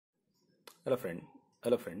Hello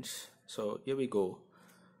friends. So here we go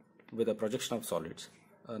with a projection of solids,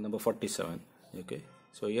 number 47. Okay.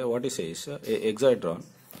 So here what it says, a hexahedron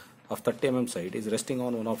of 30 mm side is resting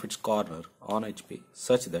on one of its corner on HP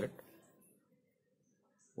such that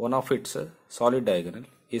one of its solid diagonal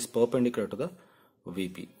is perpendicular to the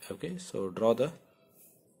VP. Okay. So draw the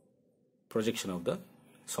projection of the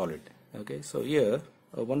solid. Okay. So here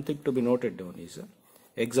one thing to be noted down is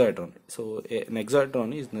hexahedron. So an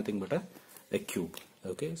hexahedron is nothing but a cube.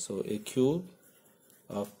 Okay, so a cube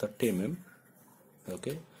of 30 mm.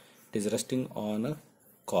 Okay, it is resting on a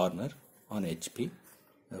corner on HP.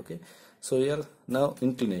 Okay, so here now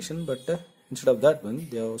inclination, but instead of that one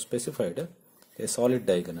they have specified a solid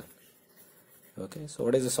diagonal. Okay, so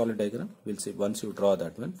what is a solid diagonal? We'll see once you draw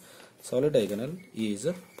that one. Solid diagonal is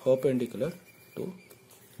perpendicular to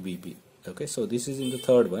VP. Okay, so this is in the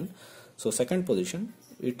third one. So second position,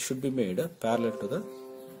 it should be made parallel to the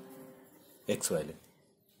X value.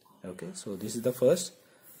 Okay, so this is the first,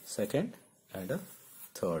 second and a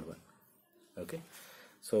third one. Okay,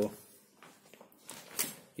 so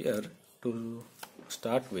here to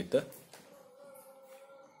start with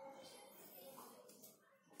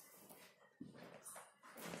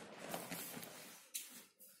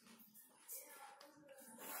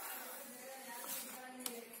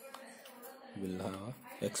we'll have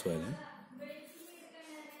X value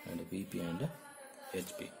and VP and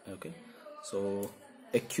HP. Okay, so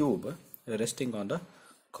a cube resting on the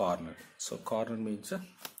corner. So corner means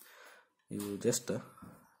you just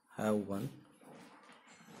have one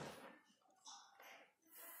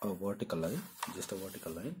a vertical line, just a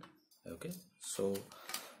vertical line. Okay, so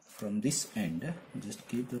from this end just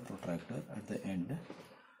keep the protractor at the end,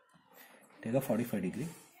 take a 45 degree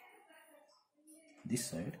this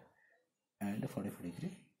side and 45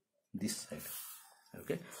 degree this side.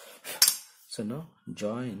 Okay, so now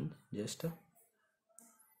join just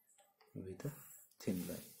with a thin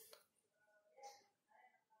line,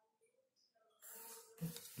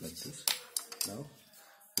 okay, like this. Now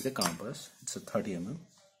with a compass, it's a 30 mm.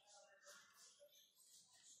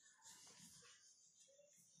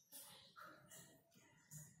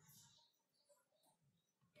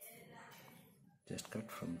 Just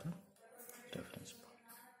cut from the reference point.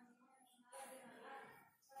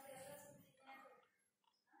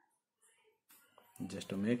 Just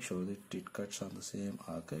to make sure that it cuts on the same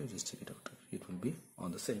arc, you just check it out. It will be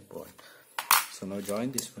on the same point. So now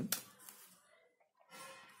join this one.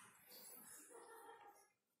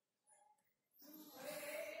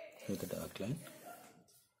 With the dark line.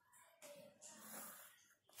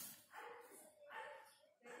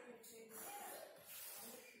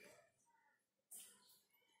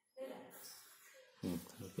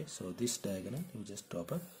 Okay, so this diagonal you just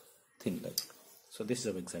drop a thin line. So this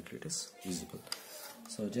is how exactly it is visible.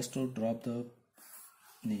 So just to drop the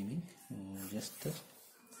naming, just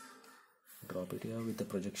drop it here with the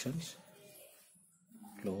projections,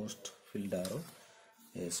 closed filled arrow,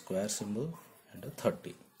 a square symbol and a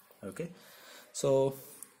 30. Okay, so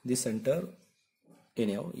the center,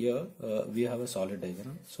 anyhow here we have a solid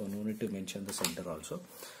diagonal, so no need to mention the center also.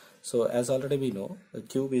 So as already we know, a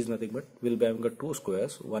cube is nothing but we'll be having two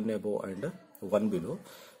squares, one above and one below.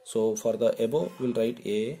 So for the above we'll write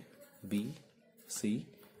A, B, C,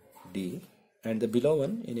 D, and the below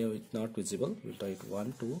one, anyhow it's not visible, we'll write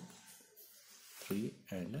 1, 2, 3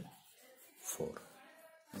 and 4.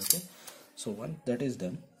 Okay, so once that is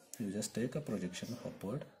done, you just take a projection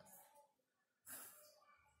upward.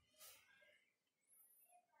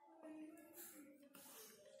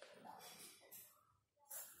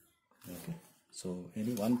 Okay, so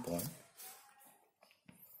any one point,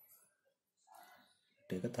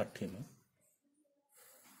 take a 30 mm.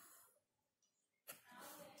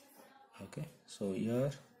 Okay, so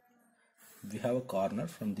here we have a corner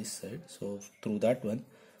from this side, so through that one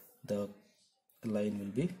the line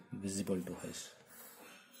will be visible to us.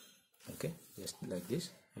 Okay, just like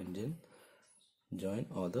this, and then join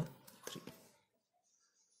all the three.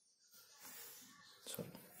 Sorry,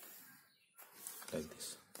 like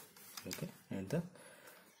this. Okay, and the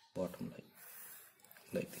bottom line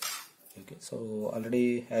like this. Okay, so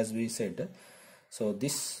already as we said, so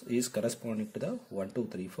this is corresponding to the 1, 2,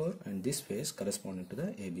 3, 4, and this face corresponding to the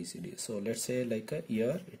ABCD. So let's say like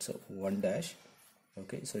here it's a 1 dash.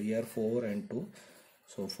 Okay, so here 4 and 2,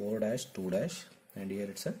 so 4 dash, 2 dash, and here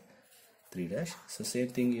it's a 3 dash. So same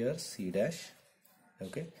thing here, C dash.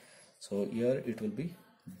 Okay, so here it will be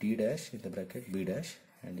D dash in the bracket, B dash,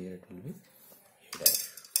 and here it will be A dash.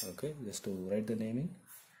 Okay, just to write the naming,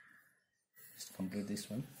 just complete this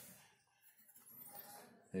one.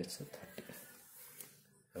 It's a 30.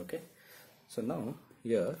 Okay, so now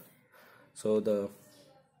here So the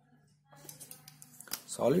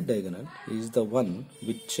solid diagonal is the one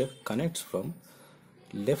which connects from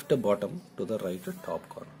left bottom to the right top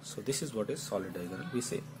corner. So this is what is solid diagonal we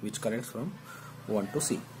say, which connects from 1 to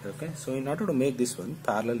C. Okay, so in order to make this one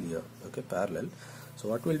parallel here, okay, parallel, so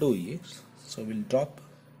what we'll do is, so we'll drop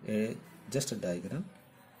just a diagonal,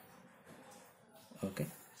 okay,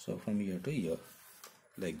 so from here to here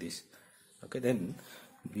like this. Okay, then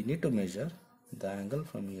we need to measure the angle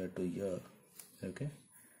from here to here, okay,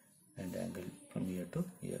 and angle from here to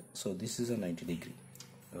here. So this is a 90 degree.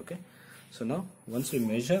 Okay, so now once we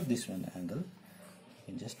measure this one angle,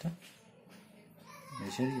 we just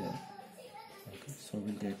measure here. Okay, so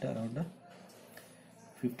we'll get around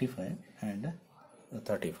 55 and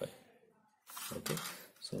 35. Okay,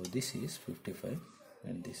 so this is 55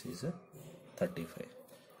 and this is 35.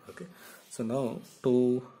 Okay, so now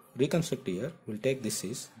to reconstruct here, we'll take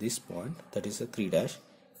this point, that is a 3 dash,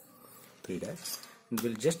 and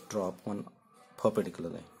we'll just drop one perpendicular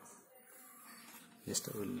line.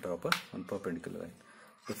 Just we'll drop one perpendicular line.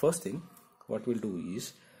 The first thing what we'll do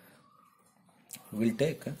is we'll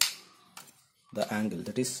take the angle,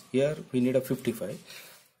 that is here we need a 55,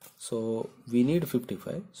 so we need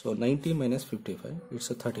 55, so 90 minus 55, it's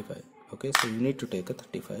a 35. Okay, so you need to take a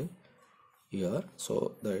 35 here,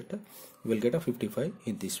 so that we'll get a 55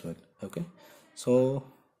 in this one. Okay, so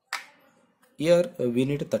here we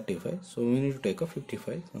need a 35, so we need to take a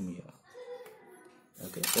 55 from here.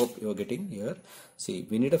 Okay, hope you are getting here. See,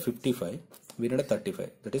 we need a 55, we need a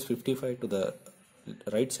 35, that is 55 to the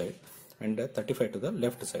right side and 35 to the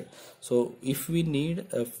left side. So if we need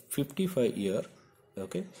a 55 here,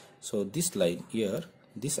 okay, so this line here,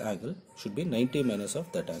 this angle should be 90 minus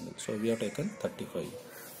of that angle, so we have taken 35.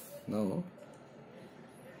 Now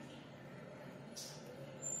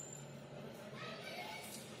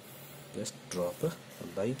just drop a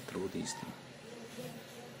line through these things.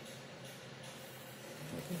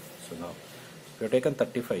 Okay, so now we have taken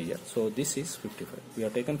 35 here, so this is 55. We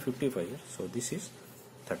have taken 55 here, so this is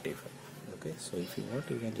 35. Okay, so if you want,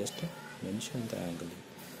 you can just mention the angle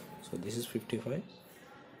here. So this is 55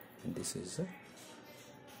 and this is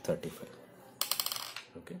 35.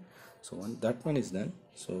 Okay, so that one is done.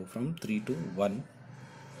 So from 3 to 1,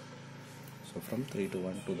 so from 3 to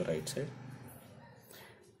 1 to the right side,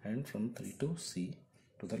 and from 3 to C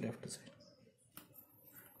to the left side.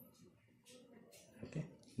 Okay,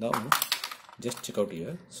 now just check out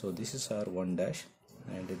here. So this is our 1 dash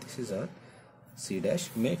and this is our C dash.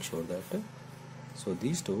 Make sure that so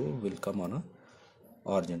these two will come on a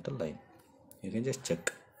horizontal line. You can just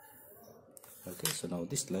check. Okay, so now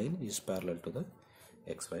this line is parallel to the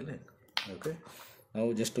XY line. Okay,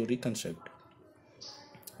 now just to reconstruct,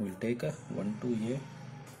 we'll take a 1 to A.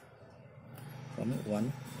 From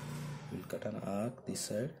 1 we'll cut an arc this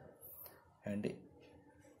side, and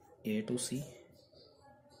A to C,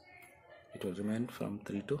 it will remain from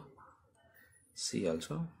 3 to C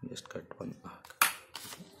also, just cut one arc.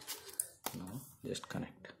 Okay. Now just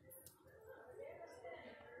connect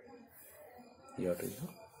here to here.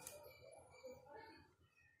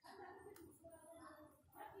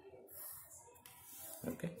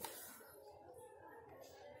 Okay,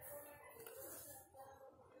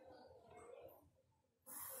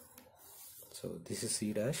 so this is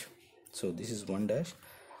C dash, so this is 1 dash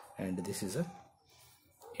and this is a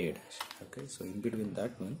dash. Okay, so in between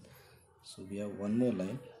that one, so we have one more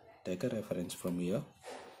line. Take a reference from here,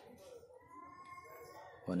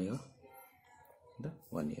 1 here, the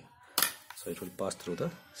 1 here, so it will pass through the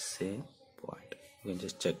same point. You can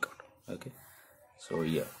just check out. Okay, so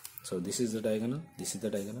here, so this is the diagonal, this is the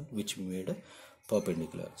diagonal which we made a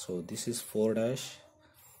perpendicular. So this is 4 dash,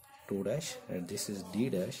 2 dash, and this is D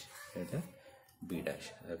dash and a B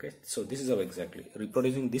dash. Okay, so this is how exactly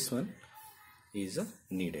reproducing this one is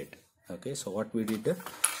needed. Okay, so what we did,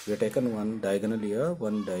 we have taken one diagonal here,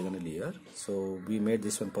 one diagonal here, so we made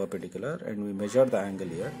this one perpendicular and we measured the angle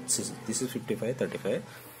here. This is 55, 35.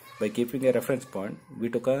 By keeping a reference point, we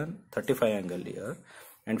took a 35 angle here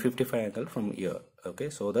and 55 angle from here. Okay,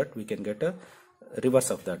 so that we can get a reverse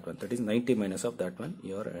of that one, that is 90 minus of that one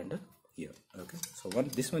here and here. Okay, so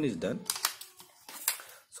once this one is done,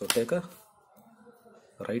 so take a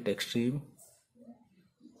right extreme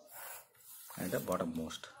and a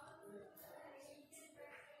bottommost.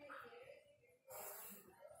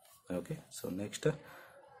 Okay, so next,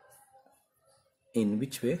 in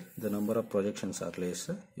which way the number of projections are less,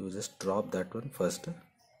 you just drop that one first.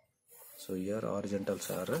 So here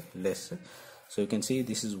horizontals are less, so you can see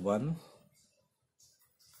this is 1.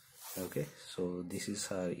 Okay, so this is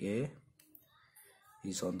our A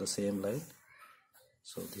is on the same line,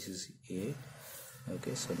 so this is A,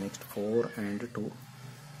 Okay, so next 4 and 2.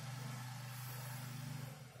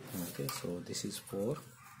 Okay, so this is 4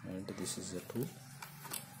 and this is a 2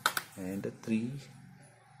 and 3.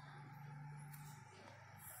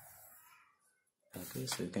 Okay,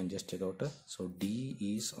 so you can just check out so D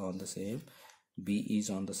is on the same, B is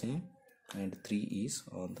on the same, and 3 is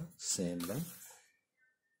on the same line,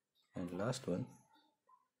 and last one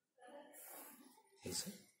is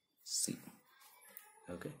C.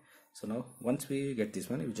 Okay, so now once we get this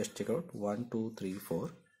one, we just check out 1 2 3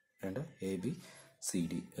 4 and A B C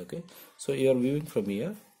D. Okay, so you are viewing from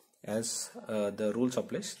here as the rules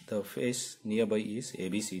applies. The face nearby is A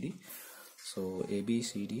B C D, so A B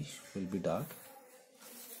C D will be dark.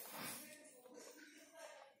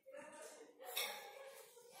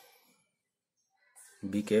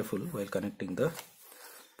 Be careful while connecting the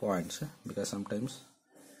points, because sometimes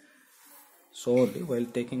so only while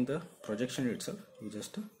taking the projection itself you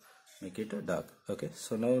just make it dark. Okay,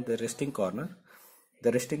 so now the resting corner,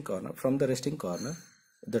 from the resting corner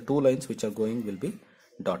the two lines which are going will be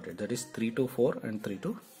dotted, that is 3 to 4 and 3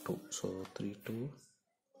 to 2. So 3 to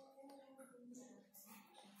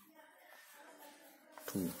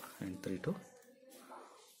 2 and 3 to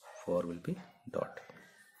 4 will be dotted.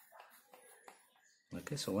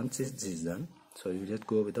 Okay, so once this is done, so you just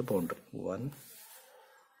go with the boundary 1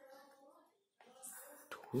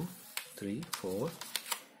 2 3 4,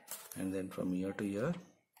 and then from here to here,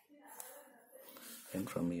 and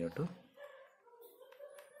from here to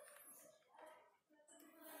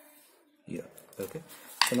here. Okay,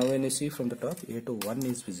 so now when you see from the top, A to 1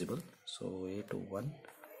 is visible, so A to 1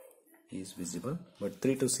 is visible, but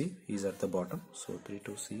 3 to C is at the bottom, so 3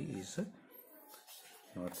 to C is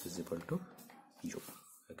not visible to you.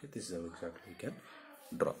 Okay, this is how exactly we can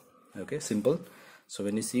draw. Okay, simple. So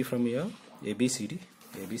when you see from here, ABCD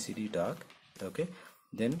dark. Okay,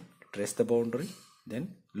 then trace the boundary,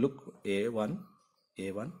 then look A1,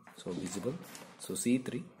 so visible, so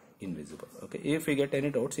C3 invisible. Okay, if you get any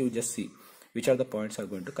doubts, you just see which are the points are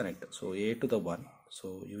going to connect. So A to the 1,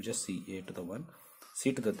 so you just see A to the 1,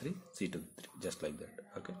 C to the 3, C to the 3, just like that.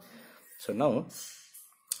 Okay, so now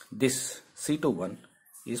this C to 1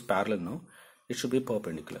 is parallel. Now it should be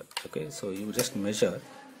perpendicular. Okay, so you just measure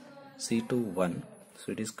C to 1,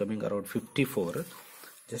 so it is coming around 54.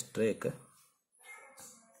 Just take a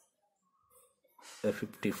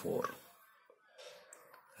 54.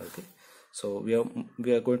 Okay, so we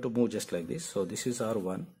are going to move just like this. So this is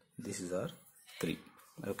R1, this is R3.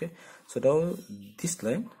 Okay, so now this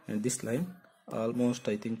line and this line almost,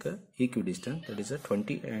 I think, equidistant, that is a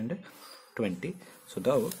 20 and 20. So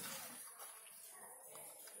now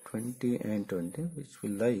 20 and 20 which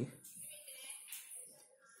will lie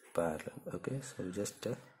parallel. Okay, so just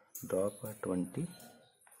drop 20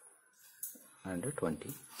 and 20.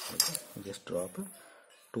 Okay, just drop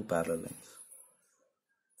two parallel lines,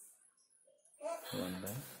 one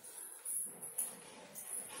line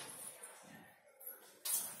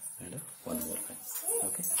and one more line.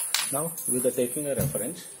 Okay, now with the taking a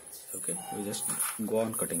reference, okay, we just go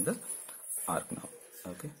on cutting the arc now.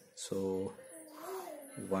 Okay, so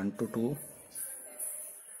 1 to 2.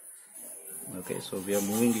 Okay, so we are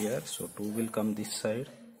moving here, so 2 will come this side.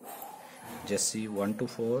 Just see 1 to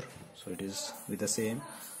 4, so it is with the same.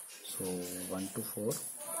 So 1 to 4,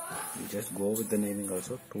 we just go with the naming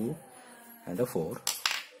also, 2 and a 4.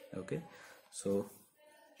 Okay, so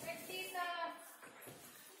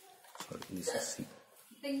sorry, this is C.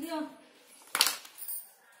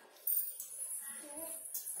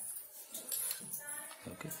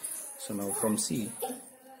 Okay, so now from C,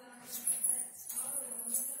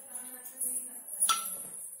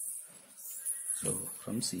 so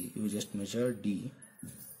from C you just measure D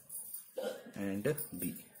and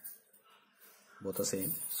B, both the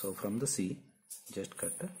same. So from the C just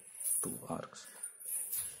cut two arcs.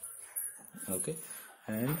 Okay,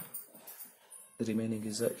 and the remaining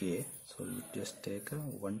is a A, so you just take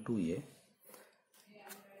 1 to A.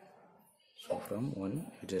 So from 1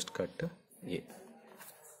 you just cut A.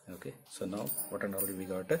 Okay, so now what and all we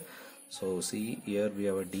got? So see, here we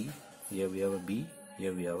have a D, here we have a B,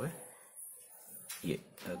 here we have a A.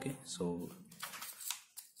 Okay, so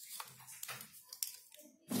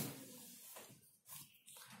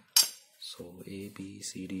A, B,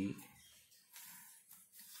 C, D.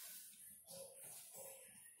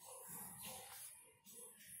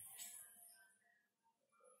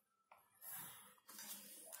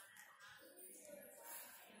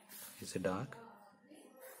 Is a dark.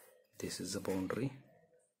 This is the boundary.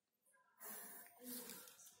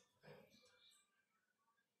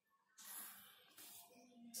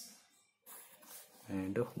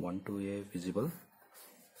 And 1 to A visible,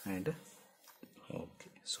 and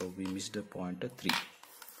so we missed a point 3,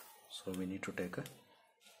 so we need to take a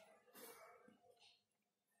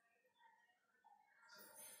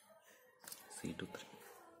C to 3.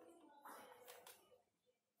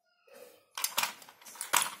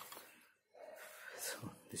 So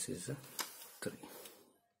this is a 3.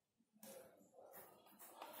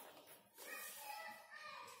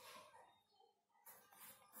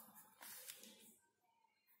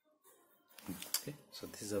 Okay, so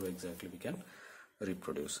this is how exactly we can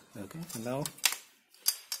reproduce. Okay, and now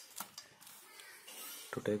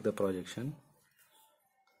to take the projection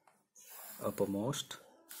uppermost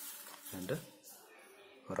and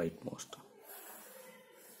rightmost.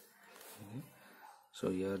 Okay. So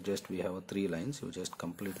here just we have 3 lines, you just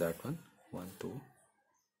complete that one, 1, 2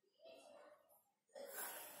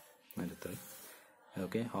 and 3.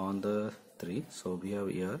 Okay, on the 3, so we have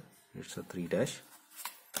here it's a 3 dash,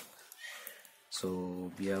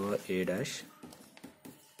 so we have a dash,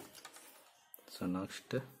 so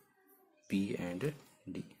next B and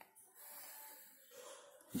D.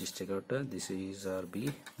 Just check out, this is our B,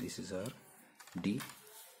 this is our D.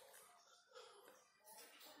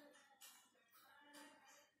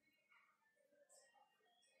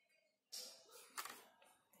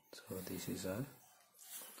 So this is our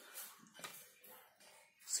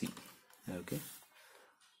C. Okay,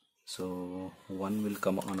 so 1 will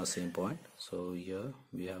come on the same point, so here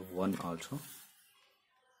we have 1 also.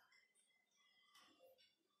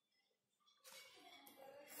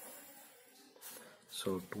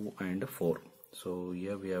 So 2 and 4, so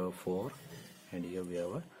here we have a 4 and here we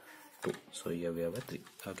have a 2, so here we have a 3.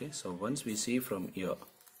 Okay, so once we see from here,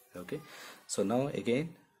 okay, so now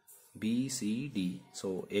again B C D,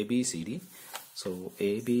 so A B C D, so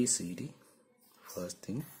A B C D, first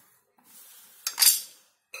thing,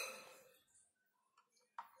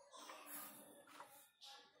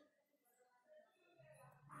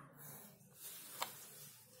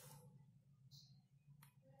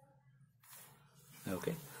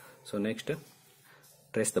 okay, so next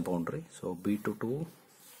trace the boundary, so B to 2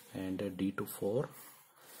 and D to 4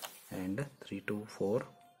 and 3 to 4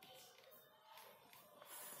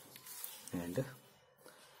 and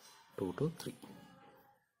 2 to 3.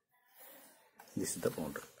 This is the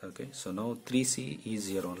boundary. Okay, so now 3C is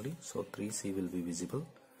here only, so 3C will be visible.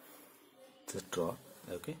 Just draw.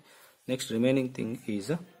 Okay, next remaining thing is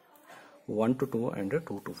 1 to 2 and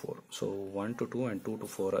 2 to 4. So 1 to 2 and 2 to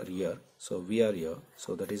 4 are here, so we are here,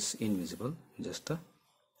 so that is invisible. Just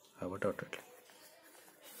have a dotted line.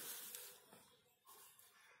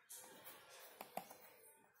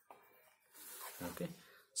 Okay,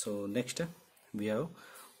 so next we have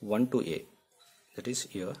 1 to A, that is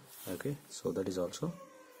here. Okay, so that is also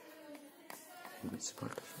invisible.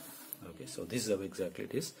 Okay, so this is how exactly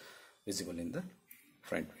it is visible in the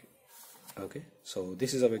front view. Okay, so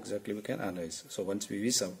this is how exactly we can analyze. So once we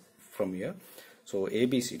view from here, so A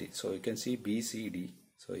B C D, so you can see B C D,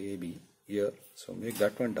 so A B here, so make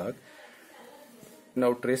that one dark.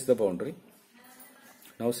 Now trace the boundary.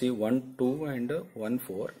 Now see 1 2 and 1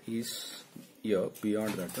 4 is here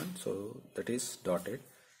beyond that one, so that is dotted.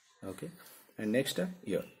 Okay, and next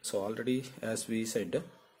here, so already as we said,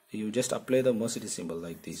 you just apply the Mercedes symbol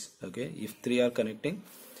like this. Okay, if 3 are connecting,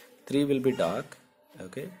 3 will be dark.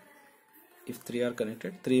 Okay, if 3 are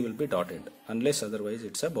connected, 3 will be dotted, unless otherwise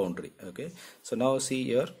it's a boundary. Okay, so now see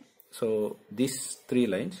here, so these 3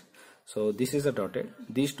 lines, so this is a dotted,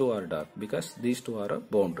 these 2 are dark because these 2 are a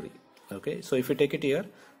boundary. Okay, so if you take it here,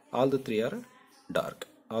 all the 3 are dark,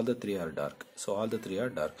 all the 3 are dark, so all the 3 are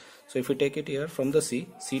dark. So if you take it here from the C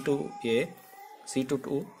to A, C to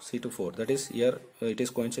 2, C to 4, that is here it is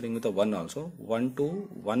coinciding with the 1 also, 1 2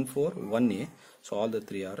 1 4 1 A, so all the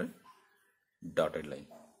 3 are a dotted line.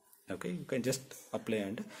 Okay, you can just apply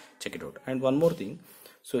and check it out. And one more thing,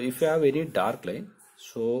 so if you have any dark line,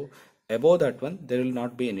 so above that one there will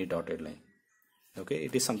not be any dotted line. Okay,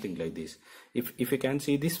 it is something like this. If you can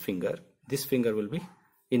see this finger will be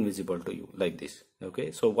invisible to you like this.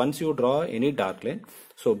 Okay, so once you draw any dark line,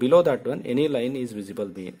 so below that one any line is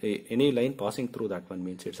visible, any line passing through that one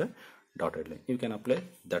means it's a dotted line. You can apply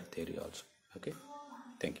that theory also. Okay,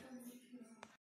 thank you.